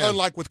understand.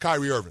 Unlike with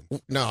Kyrie Irving.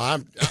 No,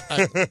 I'm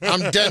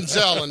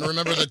Denzel, and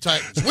remember the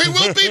Titans. We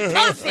will be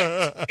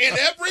perfect in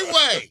every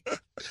way.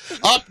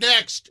 Up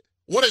next,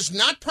 what is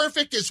not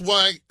perfect is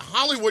why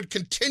Hollywood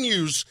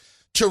continues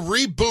to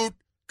reboot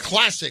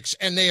classics,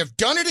 and they have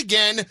done it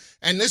again,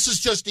 and this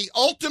is just the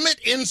ultimate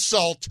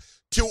insult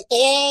to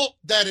all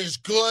that is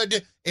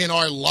good in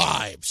our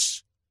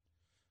lives.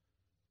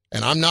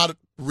 And I'm not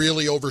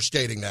really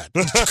overstating that.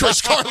 It's Chris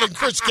Carlin,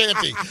 Chris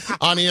Canty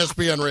on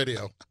ESPN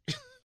Radio.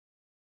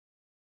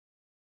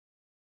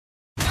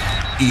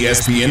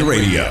 ESPN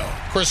Radio.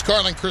 Chris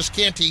Carlin, Chris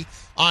Canty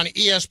on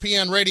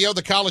ESPN Radio.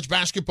 The college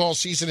basketball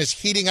season is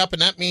heating up,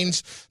 and that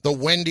means the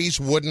Wendy's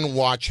Wooden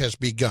Watch has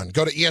begun.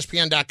 Go to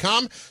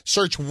ESPN.com,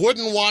 search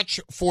Wooden Watch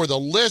for the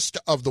list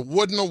of the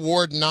Wooden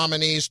Award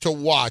nominees to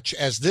watch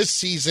as this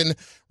season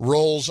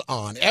rolls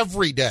on.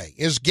 Every day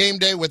is game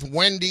day with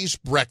Wendy's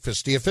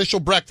Breakfast, the official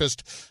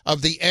breakfast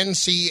of the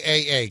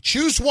NCAA.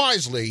 Choose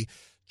wisely.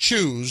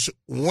 Choose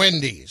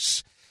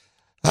Wendy's.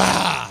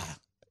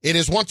 It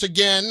is once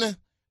again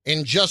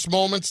in just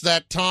moments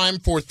that time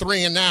for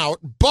 3 and Out.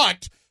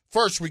 But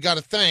first, we got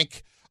to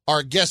thank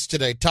our guest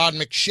today, Todd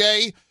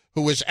McShay,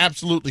 who was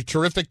absolutely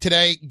terrific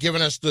today,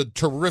 giving us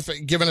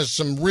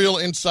some real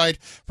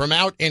insight from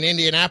out in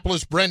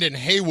Indianapolis. Brendan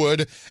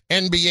Haywood,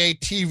 NBA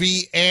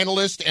TV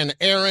analyst, and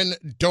Aaron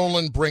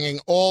Dolan bringing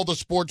all the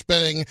sports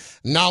betting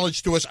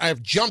knowledge to us. I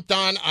have jumped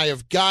on. I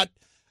have got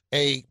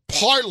a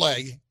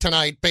parlay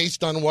tonight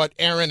based on what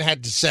Aaron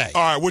had to say.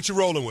 All right, what you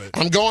rolling with?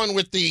 I'm going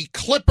with the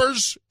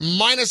Clippers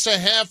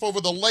 -0.5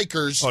 over the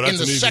Lakers in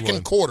the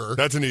second quarter.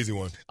 That's an easy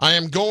one. I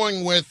am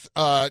going with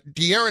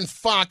De'Aaron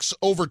Fox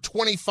over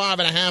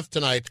 25.5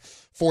 tonight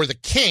for the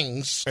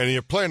Kings. And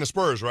you're playing the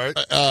Spurs, right?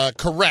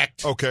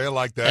 Correct. Okay, I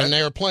like that. And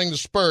they are playing the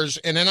Spurs.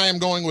 And then I am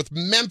going with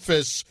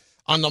Memphis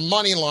on the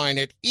money line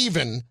at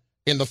even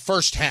in the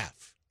first half.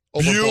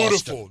 Beautiful.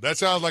 Boston. That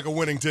sounds like a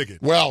winning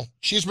ticket. Well,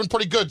 she's been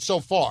pretty good so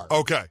far.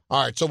 Okay.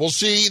 All right, so we'll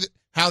see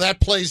how that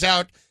plays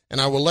out,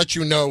 and I will let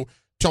you know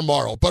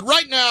tomorrow. But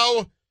right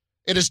now,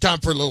 it is time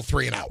for a little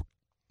 3 and Out.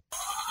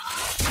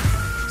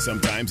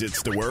 Sometimes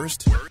it's the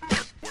worst.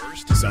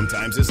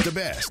 Sometimes it's the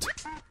best.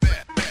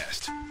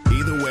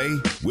 Either way,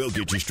 we'll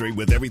get you straight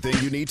with everything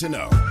you need to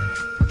know.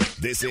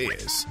 This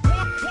is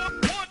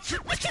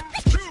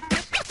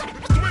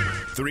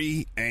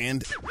 3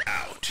 and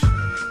Out.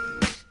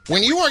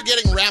 When you are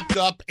getting wrapped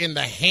up in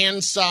the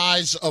hand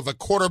size of a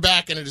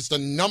quarterback and it is the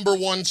number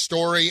one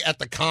story at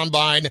the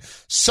combine,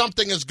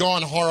 something has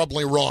gone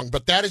horribly wrong.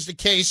 But that is the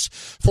case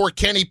for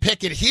Kenny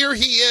Pickett. Here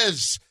he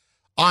is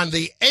on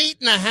the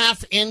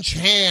 8.5-inch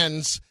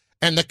hands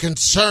and the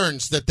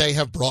concerns that they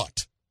have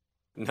brought.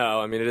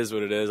 No, I mean, it is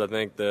what it is. I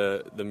think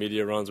the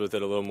media runs with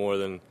it a little more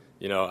than,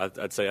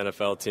 I'd say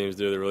NFL teams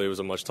do. There really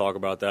wasn't much talk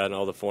about that in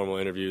all the formal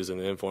interviews and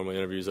the informal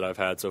interviews that I've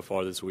had so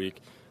far this week.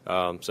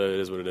 So it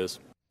is what it is.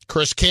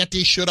 Chris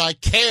Canty, should I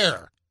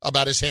care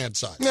about his hand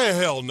size? Nah,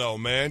 hell no,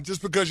 man.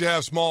 Just because you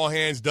have small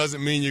hands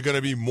doesn't mean you're going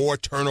to be more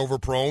turnover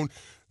prone.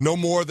 No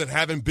more than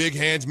having big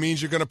hands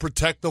means you're going to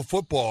protect the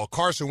football.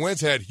 Carson Wentz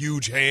had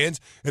huge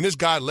hands, and this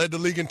guy led the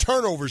league in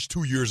turnovers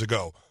 2 years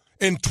ago.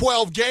 In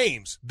 12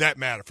 games,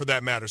 for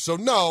that matter. So,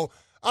 no,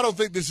 I don't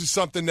think this is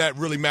something that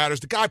really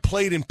matters. The guy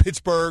played in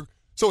Pittsburgh,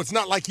 so it's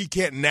not like he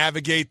can't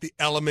navigate the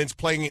elements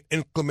playing in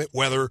inclement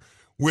weather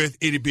with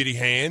itty-bitty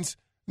hands.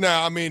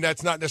 Now, I mean,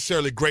 that's not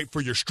necessarily great for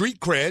your street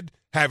cred,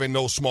 having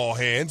those small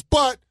hands,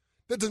 but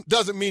that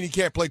doesn't mean he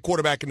can't play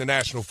quarterback in the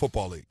National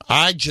Football League.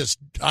 I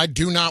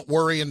do not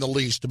worry in the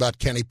least about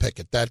Kenny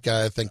Pickett. That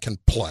guy, I think, can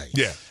play.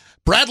 Yeah.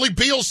 Bradley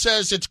Beal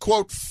says it's,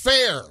 quote,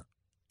 fair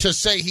to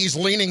say he's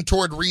leaning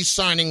toward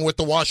re-signing with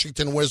the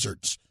Washington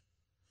Wizards.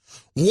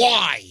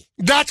 Why?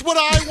 That's what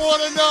I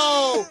want to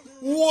know.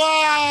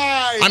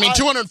 Why? I mean,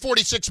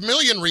 246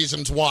 million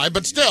reasons why,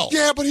 but still.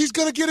 Yeah, but he's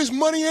going to get his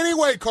money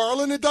anyway,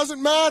 Carlin. It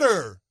doesn't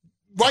matter.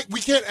 Right?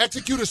 We can't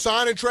execute a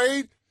sign and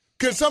trade?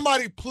 Can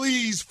somebody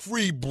please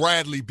free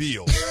Bradley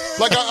Beal?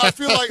 Like, I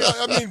feel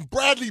like,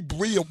 Bradley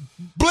Beal,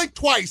 blink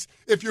twice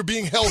if you're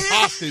being held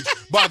hostage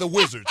by the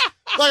Wizards.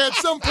 Like, at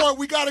some point,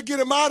 we got to get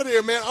him out of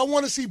there, man. I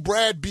want to see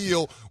Brad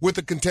Beal with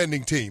a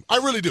contending team. I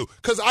really do,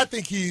 because I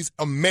think he's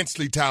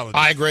immensely talented.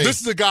 I agree. This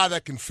is a guy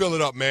that can fill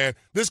it up, man.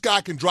 This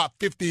guy can drop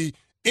 50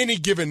 any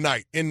given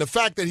night. And the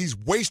fact that he's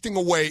wasting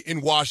away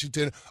in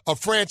Washington, a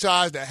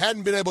franchise that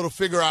hadn't been able to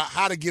figure out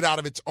how to get out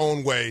of its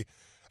own way,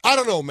 I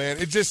don't know, man.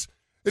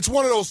 It's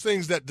one of those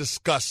things that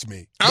disgusts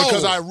me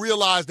because I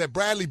realize that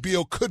Bradley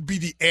Beal could be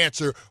the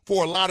answer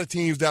for a lot of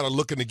teams that are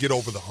looking to get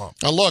over the hump.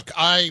 Look,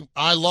 I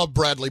love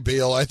Bradley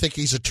Beal. I think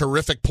he's a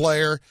terrific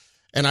player,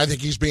 and I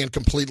think he's being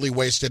completely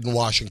wasted in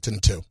Washington,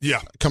 too. Yeah.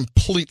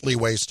 Completely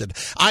wasted.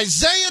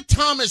 Isaiah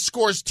Thomas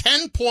scores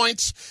 10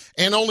 points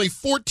in only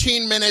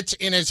 14 minutes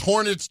in his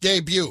Hornets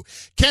debut.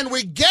 Can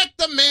we get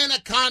the man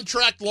a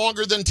contract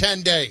longer than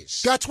 10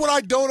 days? That's what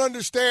I don't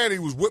understand. He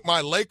was with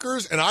my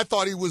Lakers, and I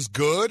thought he was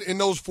good in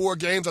those 4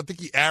 games. I think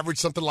he averaged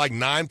something like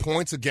 9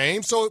 points a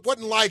game. So it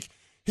wasn't like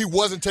he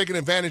wasn't taking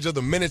advantage of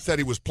the minutes that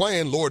he was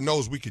playing. Lord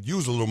knows we could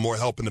use a little more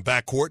help in the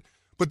backcourt.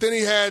 But then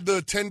he had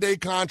the 10-day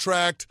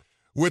contract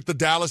with the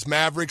Dallas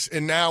Mavericks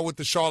and now with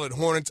the Charlotte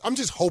Hornets. I'm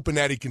just hoping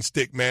that he can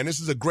stick, man. This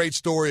is a great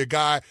story, a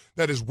guy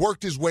that has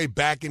worked his way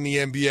back in the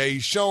NBA.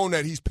 He's shown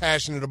that he's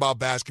passionate about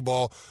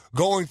basketball,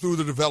 going through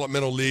the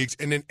developmental leagues,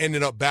 and then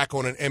ending up back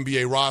on an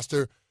NBA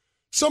roster.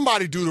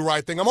 Somebody do the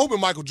right thing. I'm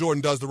hoping Michael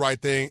Jordan does the right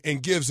thing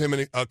and gives him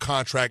a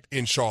contract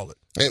in Charlotte.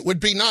 It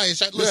would be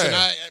nice. Listen,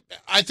 yeah.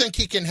 I think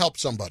he can help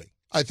somebody.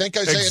 I think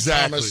Isaiah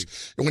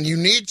Thomas, when you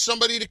need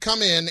somebody to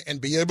come in and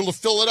be able to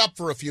fill it up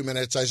for a few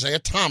minutes, Isaiah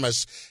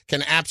Thomas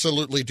can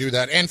absolutely do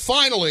that. And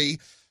finally,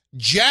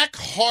 Jack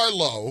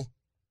Harlow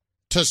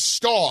to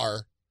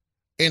star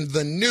in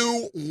the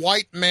new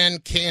White Man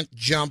Can't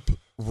Jump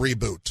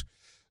reboot.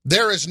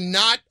 There is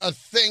not a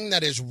thing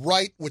that is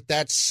right with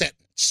that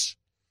sentence.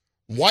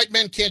 White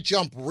Man Can't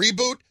Jump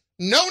reboot?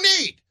 No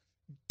need.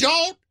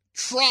 Don't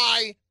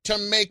try to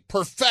make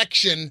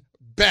perfection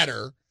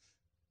better.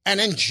 And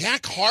then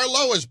Jack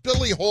Harlow as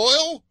Billy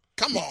Hoyle?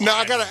 Come on. Now,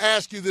 I got to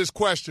ask you this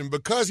question.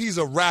 Because he's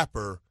a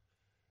rapper,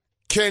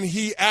 can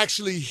he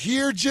actually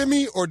hear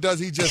Jimmy or does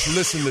he just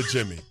listen to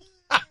Jimmy?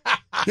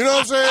 You know what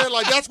I'm saying?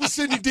 Like, that's what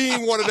Sidney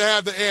Dean wanted to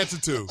have the answer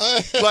to.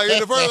 Like, in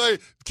the first,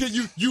 like, can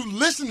you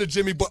listen to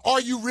Jimmy, but are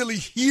you really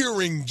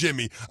hearing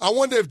Jimmy? I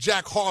wonder if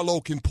Jack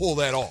Harlow can pull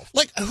that off.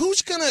 Like,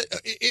 who's going to,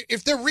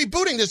 if they're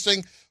rebooting this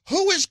thing,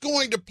 who is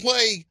going to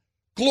play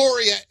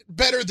Gloria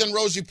better than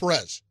Rosie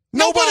Perez?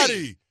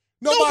 Nobody.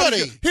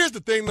 Here's the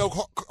thing, though,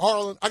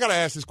 Harlan. I got to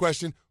ask this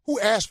question.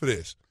 Who asked for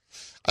this?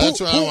 That's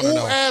what I want to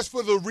know. Who asked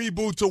for the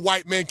reboot to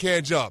White Man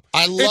Can't Jump?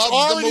 I love the movie. It's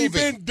already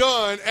been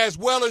done as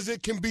well as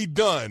it can be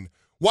done.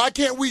 Why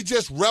can't we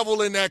just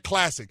revel in that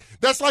classic?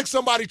 That's like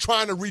somebody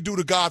trying to redo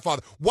The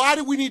Godfather. Why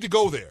do we need to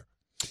go there?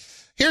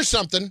 Here's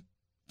something.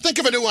 Think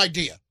of a new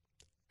idea.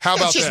 How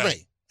about that?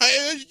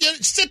 That's just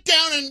me. Sit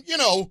down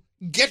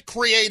and, get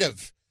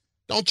creative.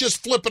 Don't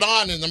just flip it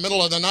on in the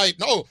middle of the night.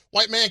 No,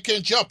 White Man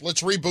Can't Jump.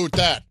 Let's reboot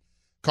that.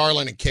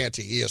 Carlin and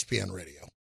Canty, ESPN Radio.